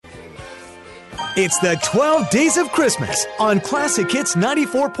It's the 12 Days of Christmas on Classic Hits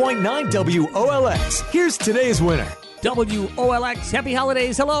 94.9 WOLX. Here's today's winner. WOLX, happy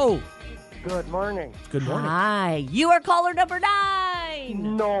holidays, hello. Good morning. Good morning. Hi, you are caller number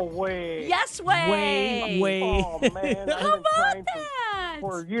 9. No way. Yes way. Way. Oh, man. I've How been trying about that?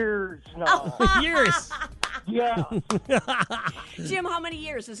 for years now. Years. Yeah. Jim, how many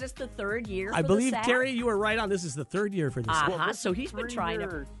years? Is this the third year for I believe, the sack? Terry, you were right on. This is the third year for this. So he's been 3 trying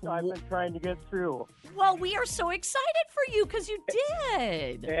years to... I've been trying to get through. Well, we are so excited for you because you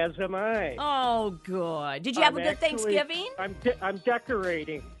did. As am I. Oh, good. Did you have a good Thanksgiving? I'm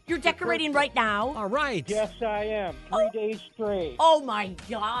decorating. You're decorating right now? All right. Yes, I am. 3 days straight. Oh, my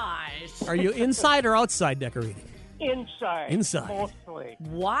gosh. Are you inside or outside decorating? Inside. Inside. Mostly.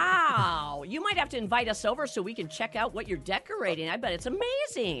 Wow. You might have to invite us over so we can check out what you're decorating. I bet it's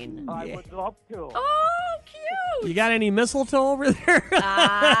amazing. I would love to. Oh, cute. You got any mistletoe over there? Jim.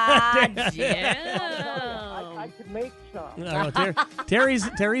 I could make some. I don't know,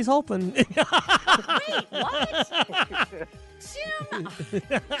 Terry's hoping. Wait, what?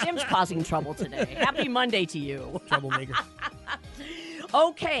 Jim's causing trouble today. Happy Monday to you. Troublemaker.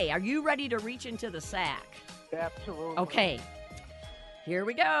 Okay, are you ready to reach into the sack? Absolutely. Okay. Here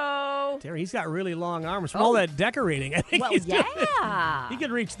we go. Terry, he's got really long arms from all that decorating. I think Well, he's doing. yeah. He could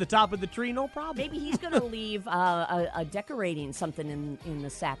reach the top of the tree, no problem. Maybe he's going to leave a decorating something in the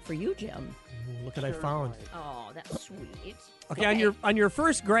sack for you, Jim. Ooh, look what I found. Oh, that's sweet. Okay, on your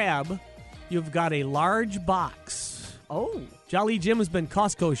first grab, you've got a large box. Oh. Jolly Jim has been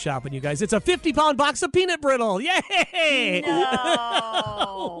Costco shopping, you guys. It's a 50-pound box of peanut brittle. Yay!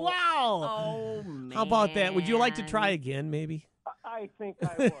 No. Wow. Oh, man. How about that? Would you like to try again, maybe? I think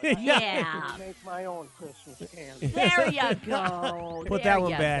I would. Yeah. I make my own Christmas candy. There you go. Put There that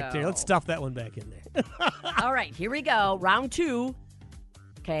one you back go. there. Let's stuff that one back in there. All right, here we go. Round 2.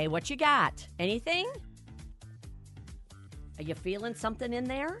 Okay, what you got? Anything? Are you feeling something in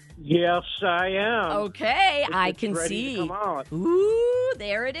there? Yes, I am. Okay, I It's can ready see. to come out. Ooh,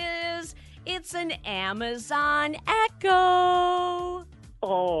 there it is. It's an Amazon Echo.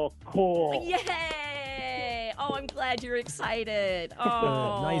 Oh, cool. Yay! Oh, I'm glad you're excited.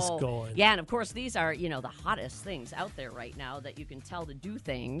 Oh, Nice going. Yeah, and of course, these are, the hottest things out there right now that you can tell to do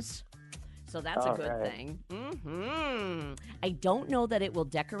things. So that's a good thing. Mm-hmm. I don't know that it will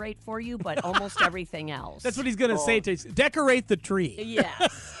decorate for you, but almost everything else. That's what he's going to say to you. Decorate the tree.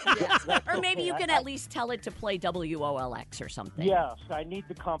 Yes. Yes. Or maybe you can at least tell it to play WOLX or something. Yes, I need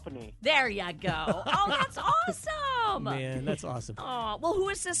the company. There you go. Oh, that's awesome. Man, that's awesome. Oh, well, who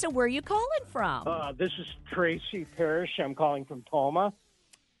is this and where are you calling from? This is Tracy Parrish. I'm calling from Toma.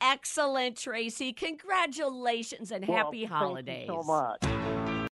 Excellent, Tracy. Congratulations and happy holidays. Thank you so much.